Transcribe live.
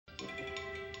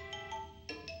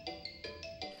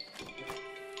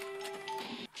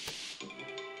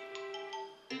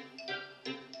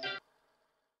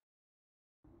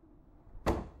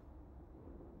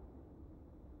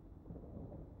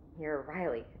You're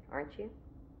Riley, aren't you?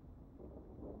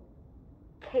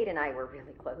 Kate and I were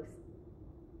really close.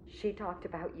 She talked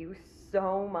about you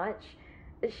so much.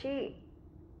 She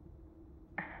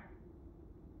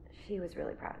was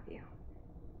really proud of you.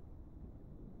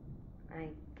 I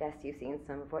guess you've seen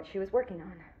some of what she was working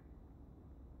on.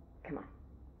 Come on.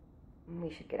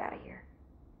 We should get out of here.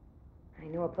 I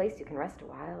know a place you can rest a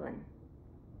while, and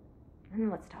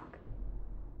then let's talk.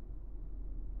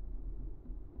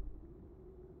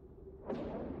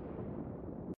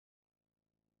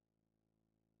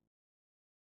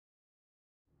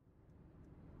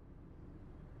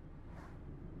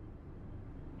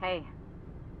 Hey,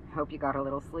 hope you got a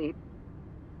little sleep.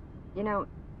 You know,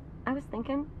 I was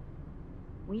thinking,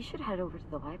 we should head over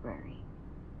to the library.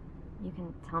 You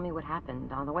can tell me what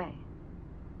happened on the way.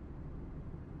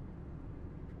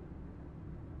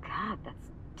 God,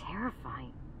 that's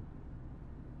terrifying.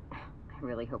 I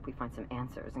really hope we find some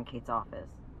answers in Kate's office.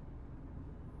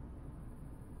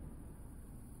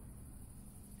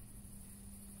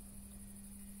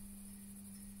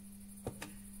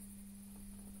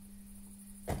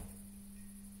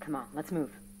 Come on, let's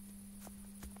move.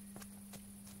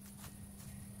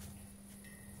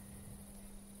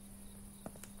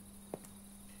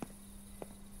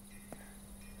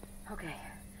 Okay,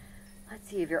 let's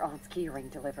see if your aunt's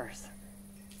keyring delivers.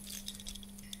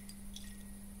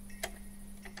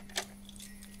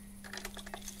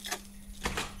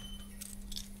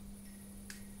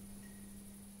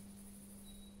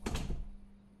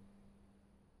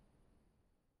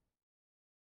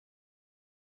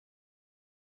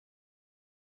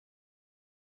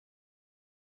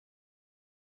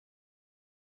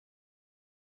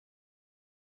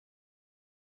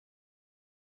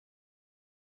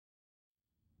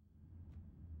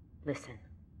 Listen,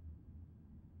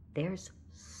 there's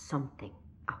something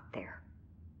out there.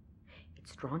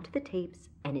 It's drawn to the tapes,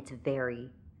 and it's very,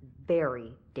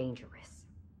 very dangerous.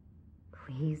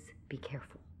 Please be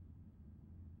careful.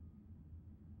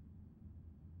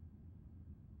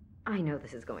 I know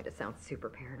this is going to sound super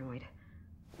paranoid,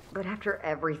 but after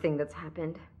everything that's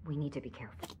happened, we need to be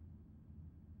careful.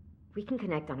 We can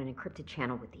connect on an encrypted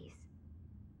channel with these.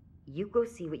 You go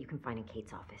see what you can find in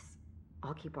Kate's office.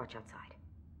 I'll keep watch outside.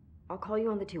 I'll call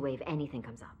you on the two-way if anything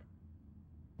comes up.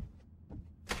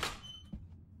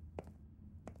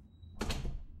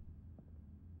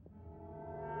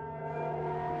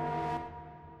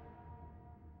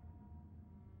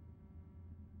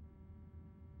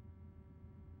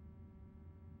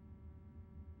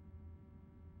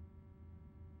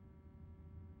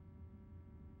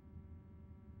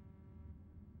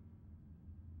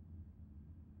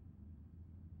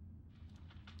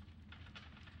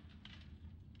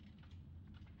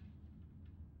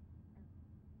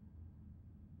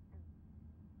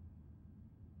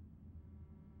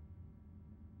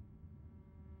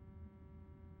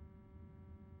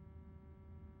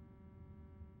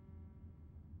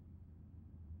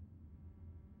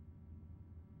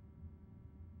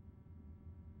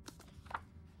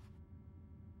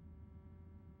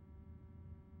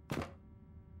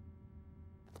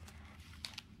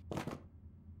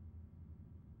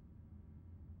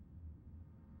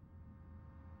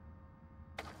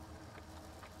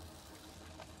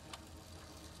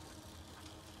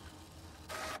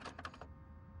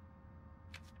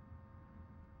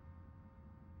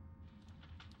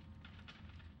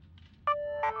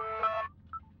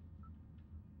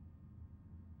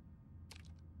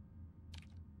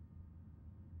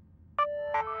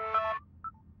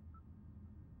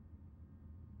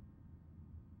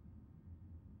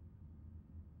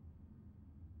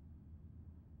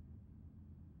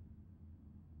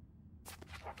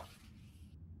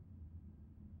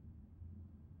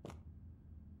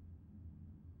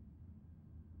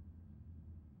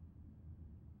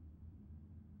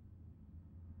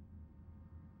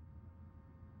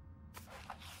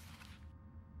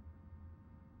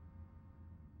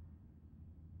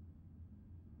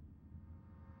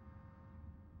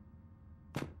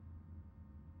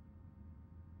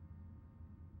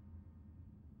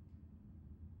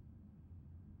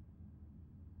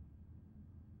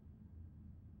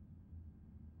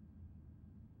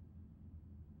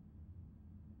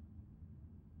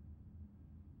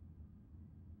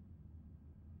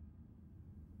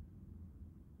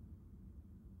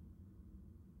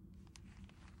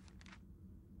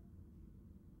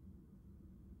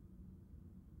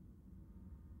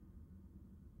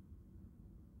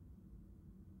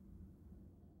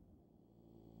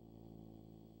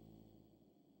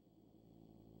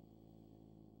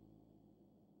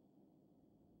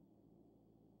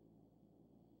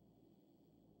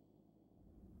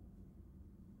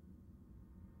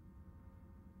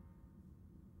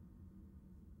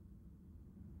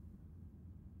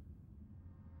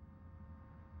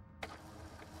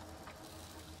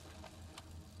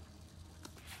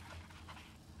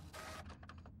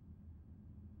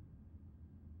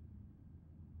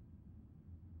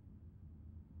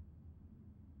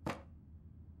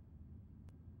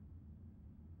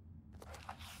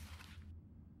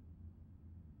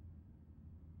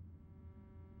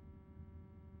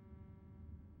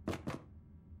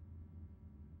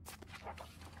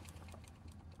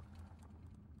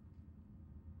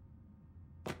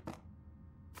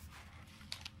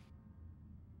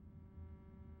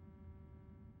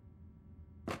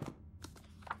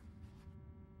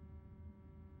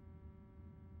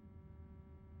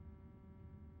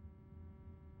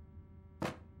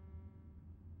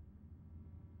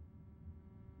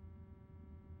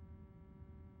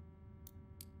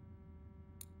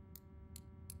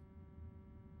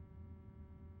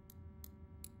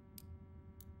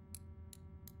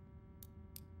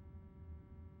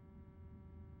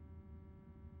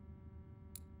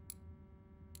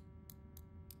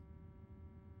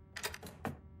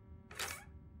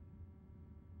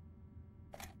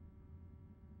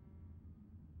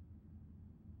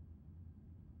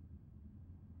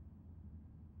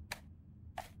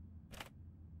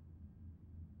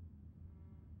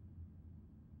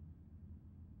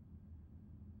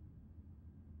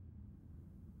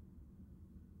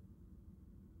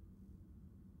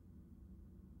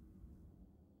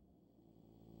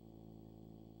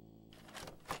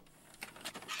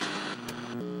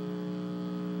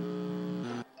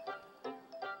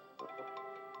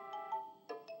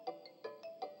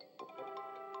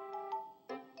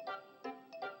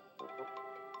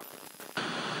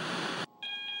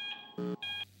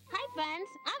 Friends,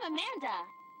 I'm Amanda.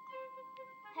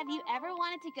 Have you ever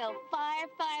wanted to go far,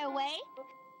 far away?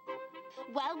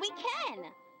 Well, we can.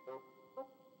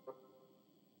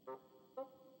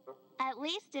 At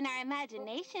least in our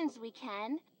imaginations we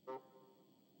can.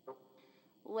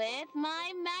 With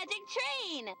my magic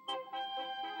train.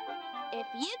 If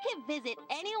you could visit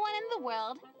anyone in the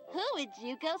world, who would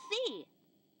you go see?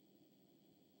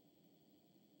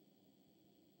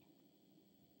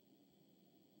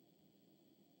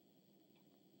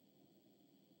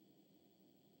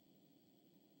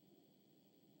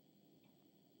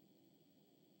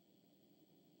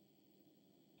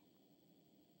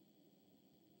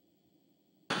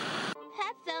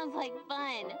 That sounds like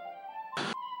fun.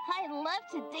 I love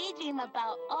to daydream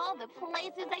about all the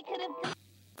places I could have gone.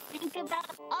 Think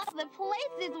about all the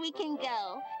places we can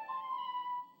go.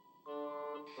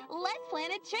 Let's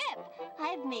plan a trip.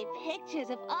 I've made pictures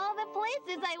of all the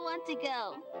places I want to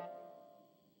go.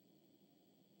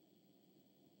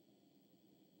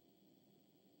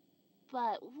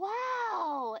 But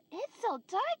wow, it's so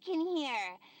dark in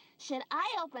here. Should I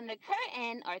open the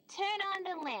curtain or turn on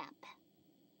the lamp?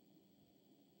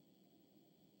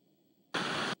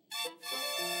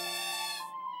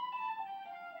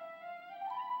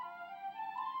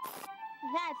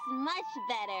 That's much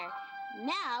better.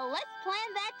 Now let's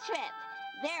plan that trip.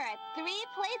 There are 3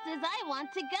 places I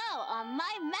want to go on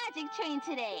my magic train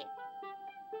today.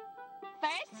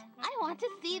 First, I want to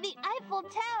see the Eiffel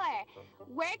Tower.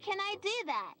 Where can I do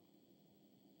that?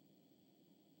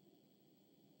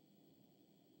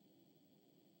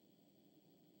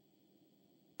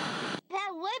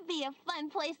 That would be a fun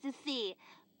place to see.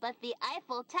 But the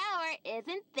Eiffel Tower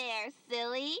isn't there,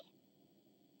 silly.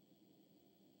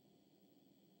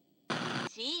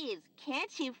 Jeez,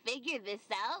 can't you figure this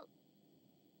out?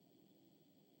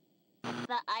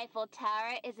 The Eiffel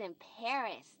Tower is in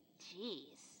Paris.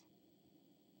 Jeez.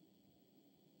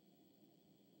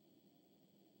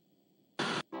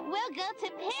 We'll go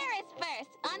to Paris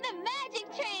first on the magic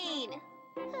train.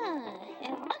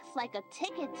 It looks like a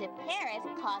ticket to Paris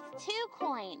costs 2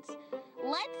 coins.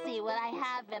 Let's see what I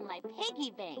have in my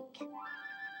piggy bank.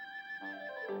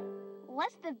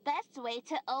 What's the best way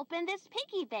to open this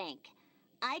piggy bank?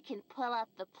 I can pull out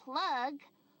the plug,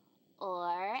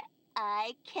 or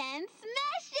I can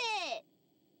smash it!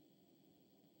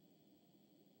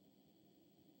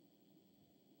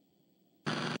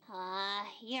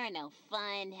 You're no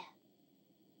fun.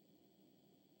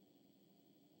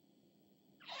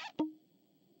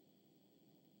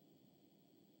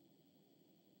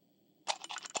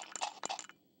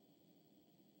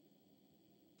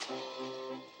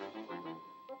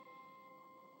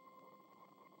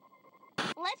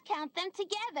 Let's count them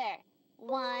together.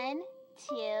 1,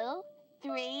 2,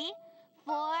 3,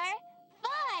 4, 5.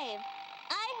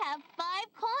 I have 5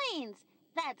 coins.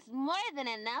 That's more than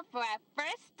enough for our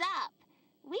first stop.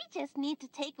 We just need to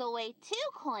take away 2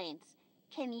 coins.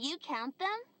 Can you count them?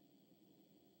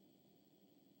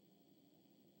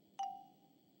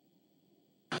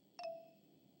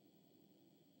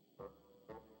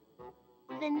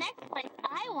 The next place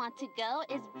I want to go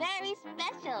is very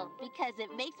special because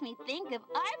it makes me think of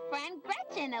our friend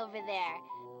Gretchen over there.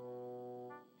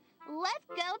 Let's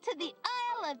go to the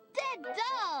Isle of Dead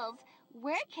Dolls.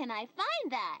 Where can I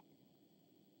find that?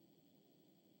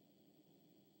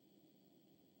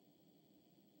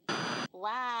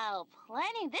 Wow,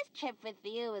 planning this trip with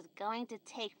you is going to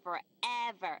take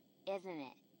forever, isn't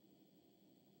it?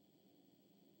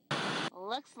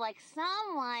 Looks like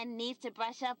someone needs to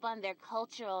brush up on their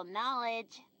cultural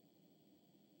knowledge.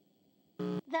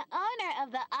 The owner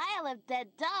of the Isle of Dead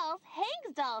Dolls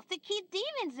hangs dolls to keep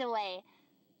demons away.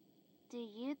 Do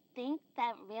you think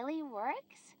that really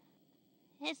works?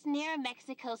 It's near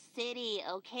Mexico City,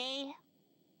 okay?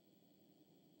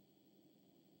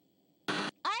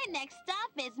 Our next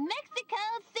stop is Mexico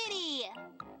City.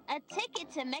 A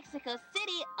ticket to Mexico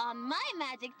City on my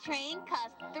magic train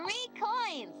costs 3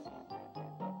 coins.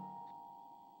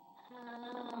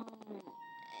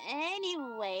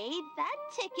 Anyway, that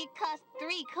ticket costs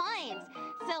 3 coins,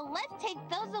 so let's take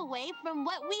those away from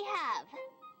what we have.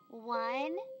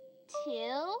 1,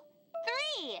 2,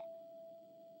 3.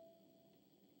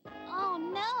 Oh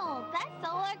no, that's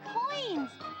all our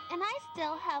coins. And I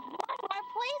still have one more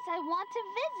place I want to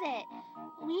visit.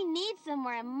 We need some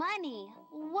more money.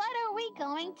 What are we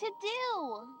going to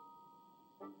do?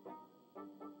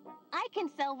 I can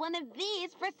sell one of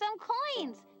these for some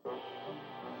coins.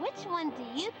 Which one do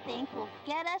you think will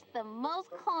get us the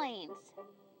most coins?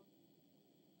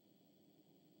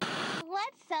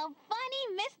 Let's sell Funny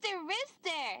Mr.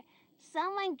 Rooster.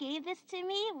 Someone gave this to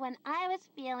me when I was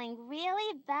feeling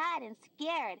really bad and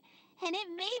scared, and it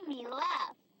made me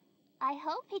laugh. I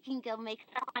hope he can go make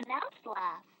someone else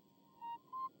laugh.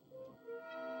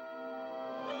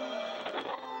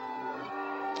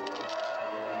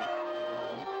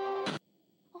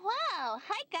 Wow,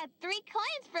 I got 3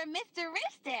 coins for Mr.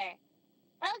 Rooster.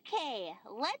 Okay,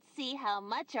 let's see how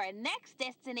much our next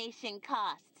destination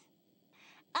costs.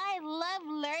 I love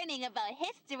learning about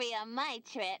history on my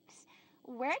trips.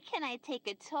 Where can I take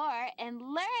a tour and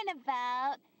learn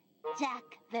about Jack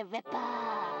the Ripper?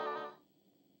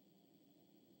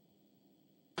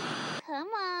 Come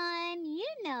on, you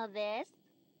know this.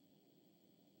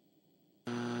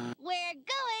 We're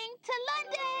going to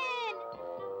London!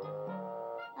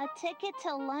 A ticket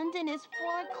to London is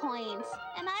 4 coins,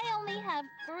 and I only have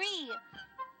 3.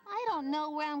 I don't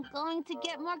know where I'm going to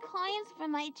get more coins for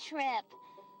my trip.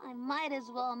 I might as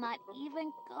well not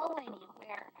even go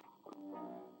anywhere.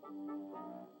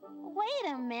 Wait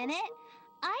a minute.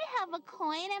 I have a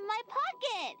coin in my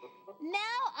pocket.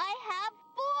 Now I have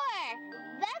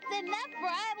 4. That's enough for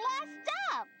our last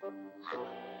stop.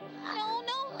 No,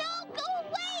 no, no, go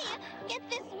away! Get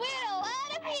this weirdo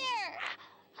out of here!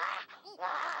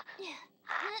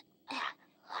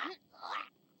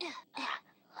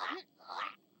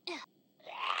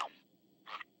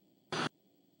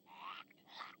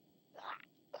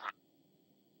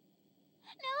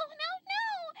 No, no, no!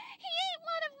 He ate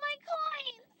one of my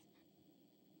coins!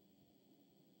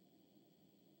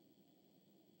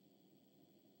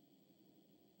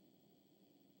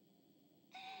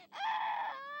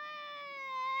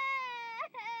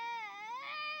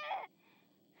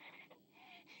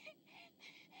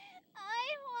 I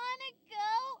want to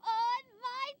go on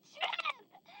my trip!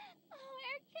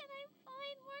 Where can I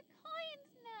find more coins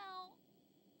now?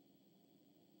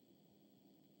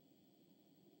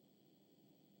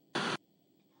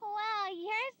 Wow,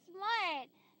 you're smart.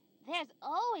 There's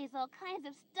always all kinds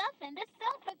of stuff in the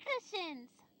sofa cushions.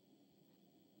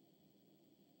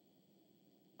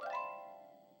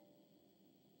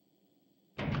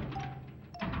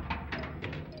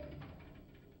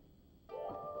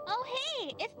 Oh,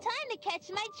 hey, it's time to catch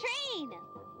my train.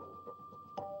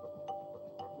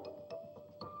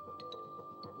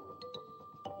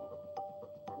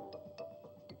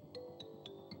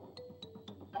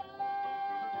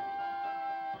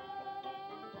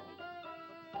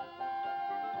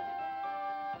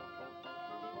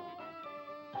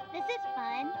 This is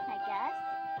fun, I guess.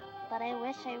 But I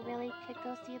wish I really could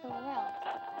go see the world.